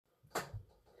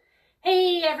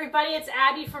everybody, it's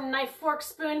Abby from Knife, Fork,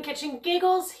 Spoon Kitchen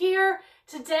Giggles here.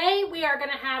 Today we are going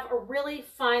to have a really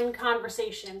fun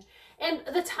conversation, and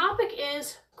the topic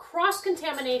is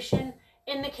cross-contamination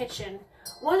in the kitchen.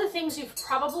 One of the things you've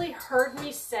probably heard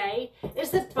me say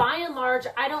is that by and large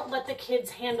I don't let the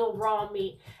kids handle raw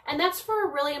meat, and that's for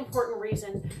a really important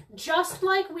reason. Just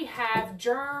like we have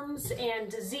germs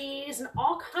and disease and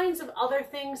all kinds of other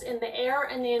things in the air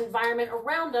and the environment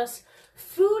around us,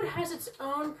 food has its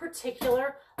own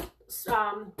particular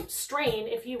strain,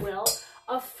 if you will,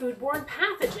 of foodborne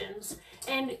pathogens.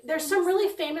 And there's some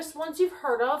really famous ones you've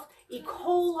heard of: E.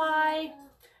 coli,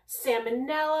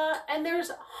 salmonella, and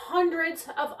there's hundreds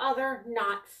of other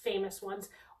not famous ones.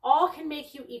 All can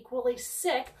make you equally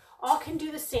sick, all can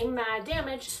do the same amount of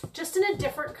damage, just in a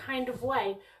different kind of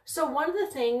way. So one of the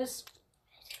things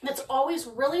that's always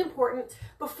really important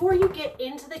before you get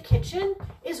into the kitchen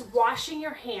is washing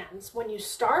your hands when you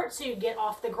start, so you get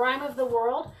off the grime of the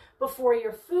world before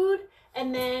your food.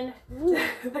 And then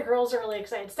the girls are really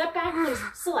excited. Step back, please.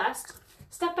 Celeste,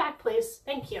 step back, please.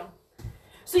 Thank you.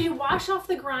 So you wash off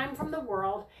the grime from the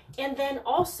world, and then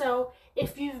also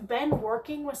if you've been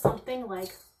working with something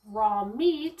like raw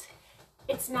meat,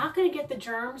 it's not going to get the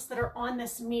germs that are on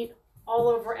this meat all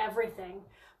over everything.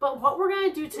 But what we're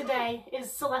going to do today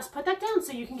is, Celeste, put that down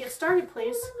so you can get started,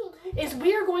 please, is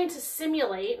we are going to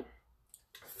simulate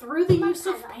through the use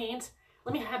of paint,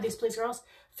 let me have these please, girls,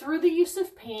 through the use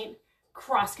of paint,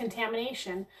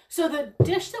 cross-contamination. So the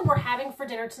dish that we're having for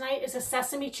dinner tonight is a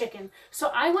sesame chicken.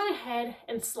 So I went ahead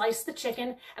and sliced the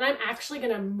chicken, and I'm actually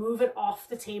going to move it off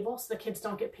the table so the kids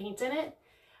don't get paint in it.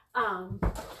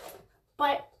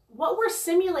 But what we're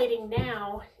simulating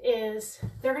now is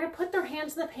they're going to put their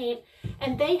hands in the paint,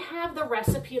 and they have the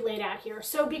recipe laid out here.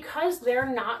 So because they're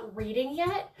not reading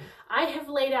yet, I have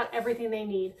laid out everything they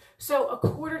need. So a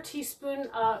 1/4 teaspoon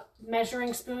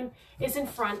measuring spoon is in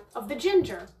front of the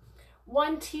ginger.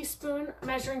 1 teaspoon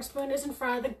measuring spoon is in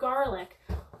front of the garlic.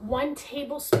 1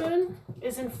 tablespoon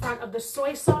is in front of the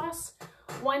soy sauce.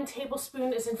 1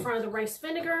 tablespoon is in front of the rice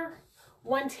vinegar.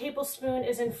 1 tablespoon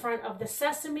is in front of the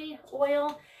sesame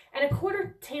oil. And a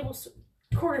quarter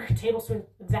tablespoon,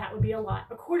 that would be a lot.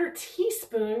 A 1/4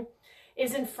 teaspoon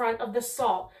is in front of the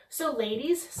salt. So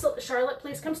ladies, Charlotte,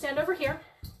 please come stand over here.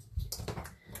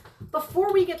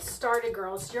 Before we get started,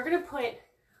 girls, you're going to put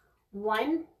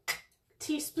 1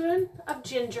 teaspoon of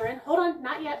ginger in. Hold on,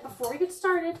 not yet. Before we get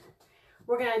started,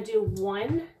 we're going to do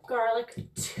 1 garlic,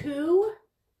 2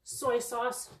 soy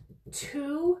sauce,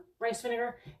 2 rice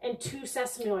vinegar, and 2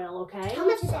 sesame oil, okay? How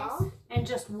much salt? And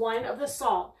just 1 of the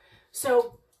salt.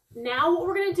 So now what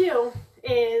we're going to do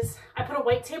is, I put a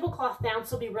white tablecloth down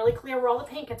so it'll be really clear where all the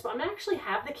paint gets, but I'm going to actually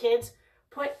have the kids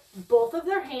put both of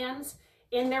their hands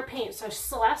in their paint. So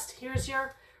Celeste, here's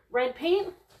your red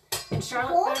paint, and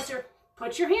Charlotte, there's your,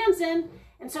 put your hands in.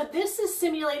 And so this is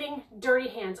simulating dirty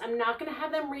hands. I'm not going to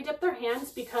have them re-dip their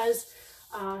hands because,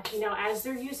 you know, as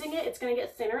they're using it, it's going to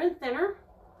get thinner and thinner.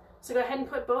 So go ahead and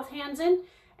put both hands in.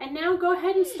 And now go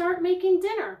ahead and start making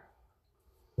dinner.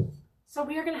 So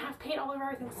we are going to have paint all over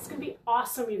everything. This is going to be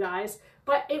awesome, you guys.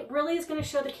 But it really is going to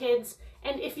show the kids.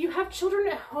 And if you have children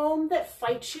at home that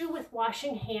fight you with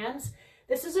washing hands,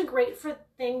 this is a great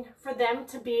thing for them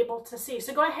to be able to see.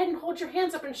 So go ahead and hold your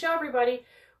hands up and show everybody.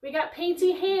 We got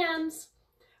painty hands.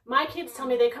 My kids tell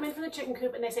me, they come in from the chicken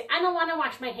coop and they say, I don't want to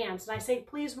wash my hands. And I say,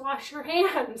 please wash your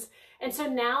hands. And so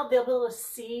now they'll be able to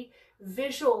see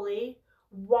visually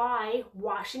why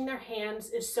washing their hands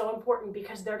is so important,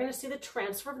 because they're going to see the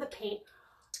transfer of the paint,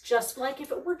 just like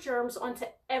if it were germs, onto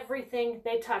everything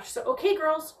they touch. So, okay,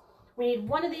 girls, we need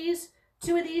 1 of these,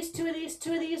 2 of these, 2 of these,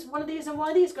 2 of these, 1 of these, and 1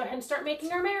 of these. Go ahead and start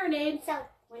making our marinade. So,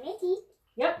 1 of these.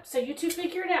 Yep, so you two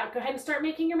figure it out. Go ahead and start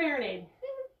making your marinade.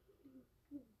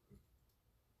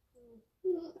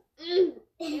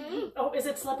 Oh, is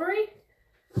it slippery?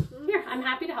 Here, I'm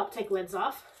happy to help take lids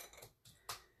off.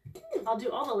 I'll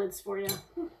do all the lids for you.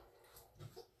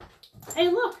 Hey,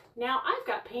 look, now I've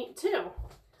got paint too.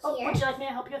 Oh, would you like me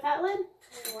to help you with that lid?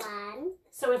 1.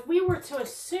 So if we were to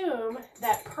assume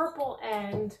that purple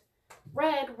and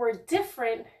red were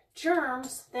different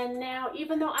germs, then now,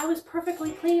 even though I was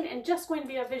perfectly clean and just going to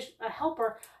be a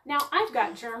helper, now I've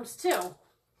got germs too.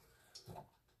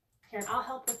 Here, I'll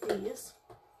help with these.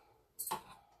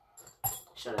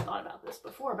 Should have thought about this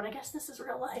before, but I guess this is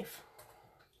real life.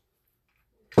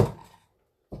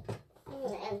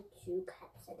 And 2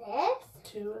 cups of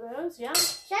this. 2 of those, yeah.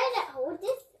 Should I hold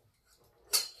this?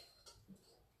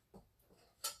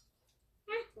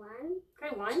 1.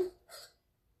 Okay, 1.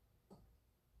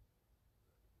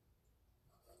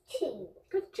 2.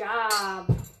 Good job.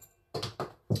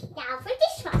 Now for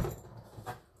this one.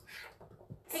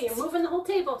 Hey, Okay, you're moving the whole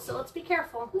table, so let's be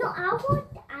careful. No, I'll do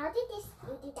this,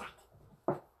 you do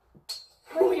that.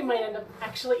 We might end up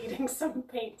actually eating some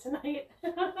paint tonight.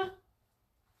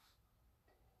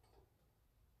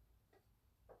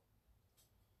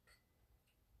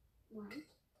 One,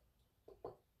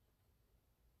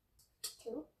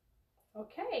 two,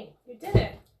 Okay, you did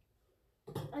it.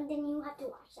 and then you have to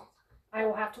wash that. I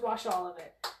will have to wash all of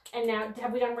it. And now,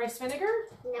 have we done rice vinegar?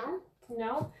 No.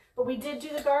 No, but we did do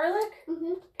the garlic.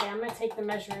 Mm-hmm. Okay, I'm gonna take the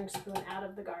measuring spoon out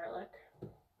of the garlic.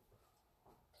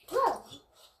 Whoa.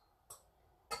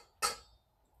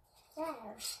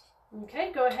 There.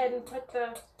 Okay, go ahead and put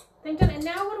the thing down. And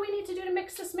now what do we need to do to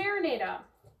mix this marinade up?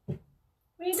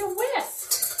 We need to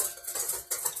whisk.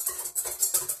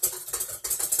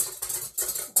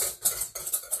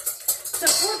 So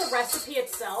for the recipe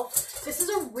itself, this is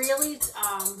a really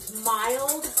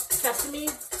mild sesame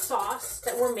sauce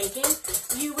that we're making.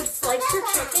 You would slice your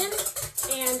chicken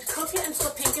and cook it until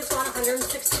the pink is gone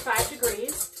 165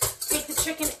 degrees. Take the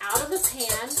chicken out of the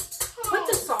pan, put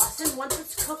the sauce in. Once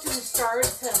it's cooked and started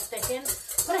to thicken,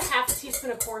 put a half a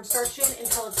teaspoon of cornstarch in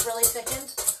until it's really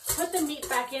thickened. Put the meat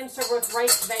back in, serve with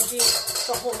rice, veggies,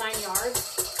 the whole 9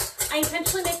 yards. I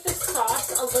intentionally make this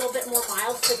sauce a little bit more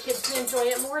mild so the kids can enjoy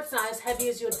it more. It's not as heavy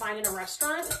as you would find in a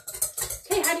restaurant.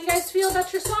 Okay, how do you guys feel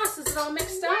about your sauce? Is it all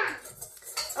mixed up?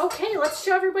 Okay, let's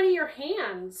show everybody your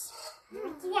hands.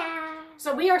 Yeah.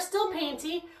 So we are still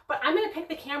painty, but I'm going to pick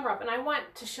the camera up and I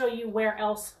want to show you where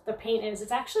else the paint is.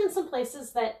 It's actually in some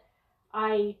places that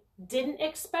I didn't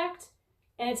expect,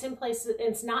 and it's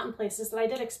not in places that I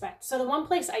did expect. So the one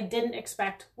place I didn't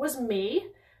expect was me.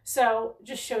 So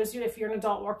just shows you if you're an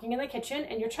adult working in the kitchen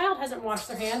and your child hasn't washed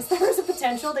their hands, there is a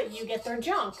potential that you get their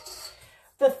junk.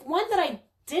 The one that I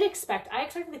did expect, I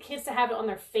expected the kids to have it on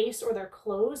their face or their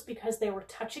clothes because they were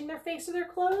touching their face or their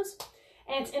clothes.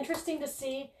 And it's interesting to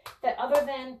see that other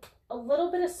than a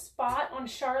little bit of spot on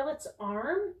Charlotte's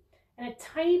arm and a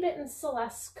tiny bit in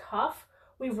Celeste's cuff,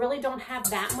 we really don't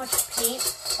have that much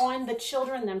paint on the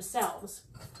children themselves.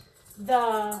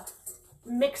 The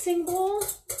mixing bowl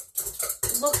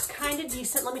looks kind of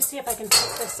decent. Let me see if I can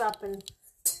pick this up and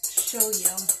show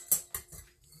you.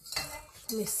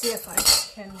 Let me see if I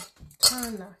can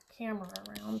turn the camera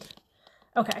around.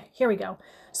 Okay, here we go.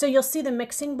 So you'll see the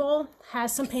mixing bowl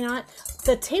has some paint on it.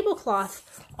 The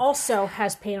tablecloth also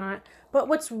has paint on it. But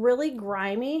what's really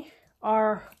grimy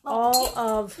are all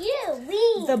of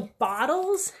the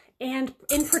bottles. And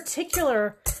in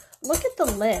particular, look at the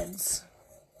lids.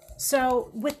 So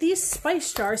with these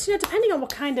spice jars, you know, depending on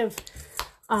what kind of...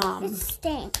 it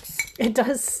stinks. It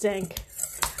does stink.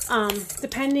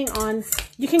 Depending on...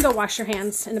 You can go wash your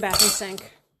hands in the bathroom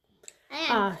sink.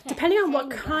 Depending on what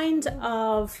kind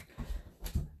of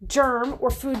germ or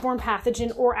foodborne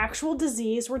pathogen or actual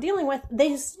disease we're dealing with,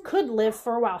 they could live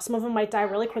for a while. Some of them might die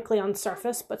really quickly on the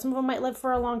surface, but some of them might live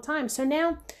for a long time. So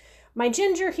now my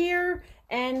ginger here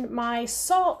and my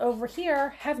salt over here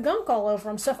have gunk all over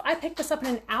them. So if I pick this up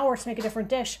in an hour to make a different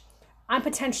dish, I'm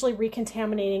potentially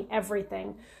recontaminating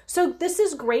everything. So this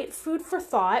is great food for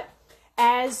thought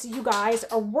as you guys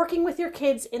are working with your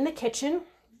kids in the kitchen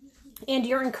and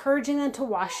you're encouraging them to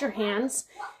wash your hands.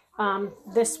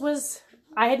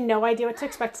 I had no idea what to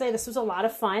expect today. This was a lot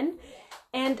of fun.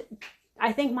 And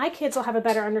I think my kids will have a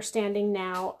better understanding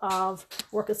now of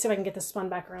let's see if I can get this spun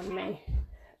back around to me.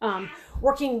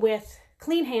 Working with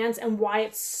clean hands and why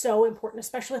it's so important,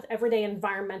 especially with everyday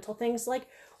environmental things like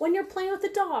when you're playing with the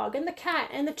dog and the cat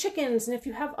and the chickens and if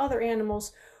you have other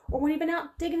animals or when you've been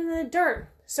out digging in the dirt.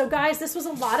 So guys, this was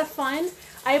a lot of fun.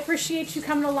 I appreciate you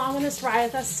coming along on this ride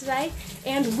with us today.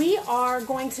 And we are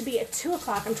going to be at 2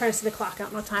 o'clock. I'm trying to see the clock. I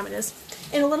don't know what time it is.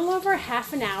 In a little over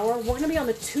half an hour, we're going to be on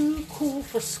the Too Cool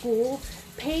for School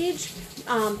page.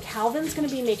 Calvin's going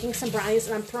to be making some brownies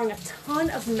and I'm throwing a ton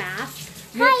of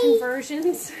math,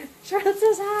 conversions. Charlotte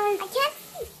says hi. I can't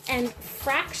see. And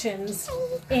fractions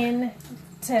in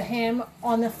to him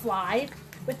on the fly.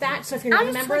 With that, so if you're not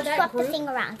a member of that group,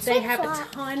 they have a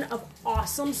ton of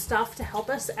awesome stuff to help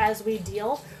us as we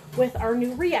deal with our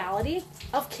new reality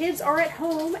of kids are at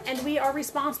home and we are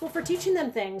responsible for teaching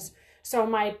them things. So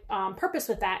my purpose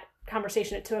with that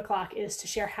conversation at 2 o'clock is to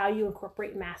share how you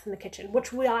incorporate math in the kitchen,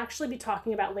 which we'll actually be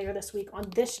talking about later this week on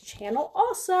this channel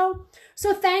also.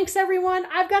 So thanks everyone.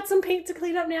 I've got some paint to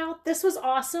clean up now. This was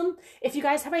awesome. If you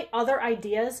guys have any other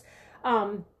ideas,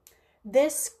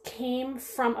 this came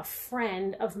from a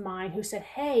friend of mine who said,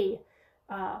 hey,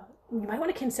 you might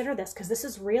want to consider this because this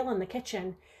is real in the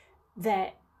kitchen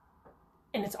and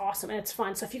it's awesome and it's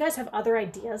fun. So if you guys have other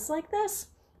ideas like this,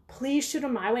 please shoot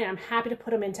them my way. I'm happy to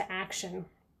put them into action.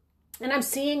 And I'm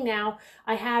seeing now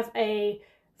I have a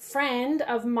friend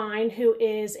of mine who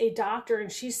is a doctor,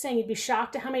 and she's saying you'd be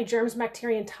shocked at how many germs,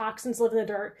 bacteria, and toxins live in the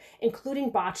dirt,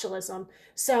 including botulism.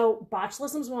 So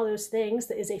botulism is one of those things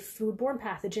that is a foodborne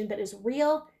pathogen that is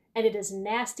real, and it is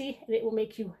nasty, and it will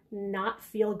make you not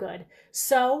feel good.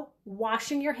 So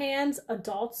washing your hands,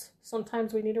 adults,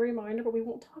 sometimes we need a reminder, but we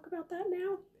won't talk about that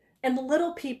now. And the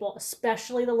little people,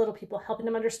 especially the little people, helping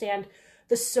them understand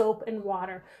the soap and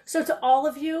water. So to all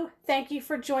of you, thank you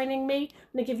for joining me. I'm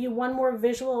going to give you one more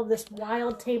visual of this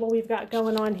wild table we've got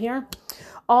going on here.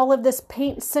 All of this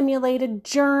paint simulated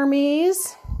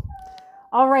germies.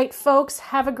 All right, folks,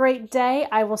 have a great day.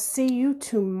 I will see you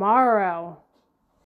tomorrow.